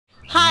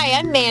Hi,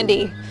 I'm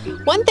Mandy.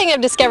 One thing I've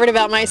discovered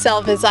about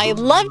myself is I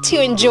love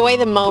to enjoy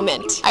the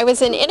moment. I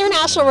was an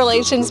international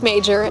relations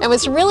major and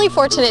was really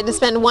fortunate to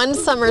spend one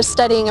summer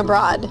studying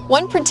abroad.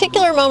 One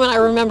particular moment I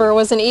remember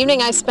was an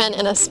evening I spent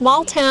in a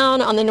small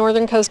town on the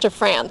northern coast of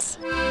France.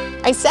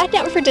 I sat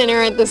down for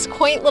dinner at this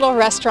quaint little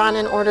restaurant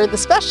and ordered the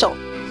special.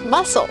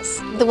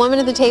 Mussels. The woman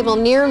at the table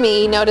near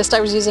me noticed I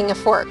was using a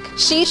fork.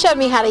 She showed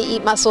me how to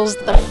eat mussels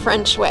the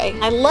French way.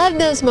 I love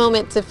those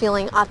moments of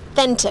feeling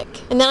authentic.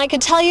 And then I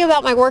could tell you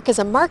about my work as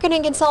a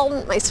marketing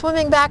consultant, my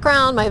swimming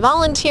background, my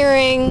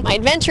volunteering, my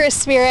adventurous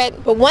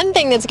spirit. But one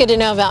thing that's good to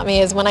know about me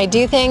is when I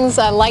do things,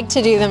 I like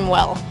to do them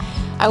well.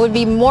 I would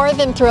be more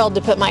than thrilled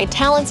to put my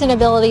talents and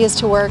abilities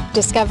to work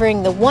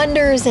discovering the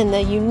wonders and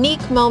the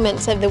unique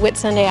moments of the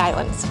Whitsunday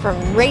Islands,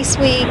 from race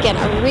week and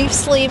a reef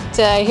sleep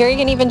to here you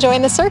can even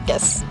join the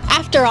circus.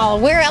 After all,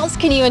 where else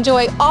can you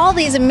enjoy all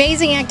these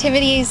amazing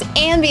activities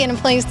and be in a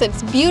place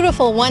that's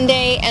beautiful one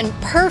day and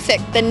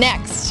perfect the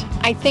next?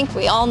 I think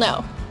we all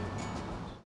know.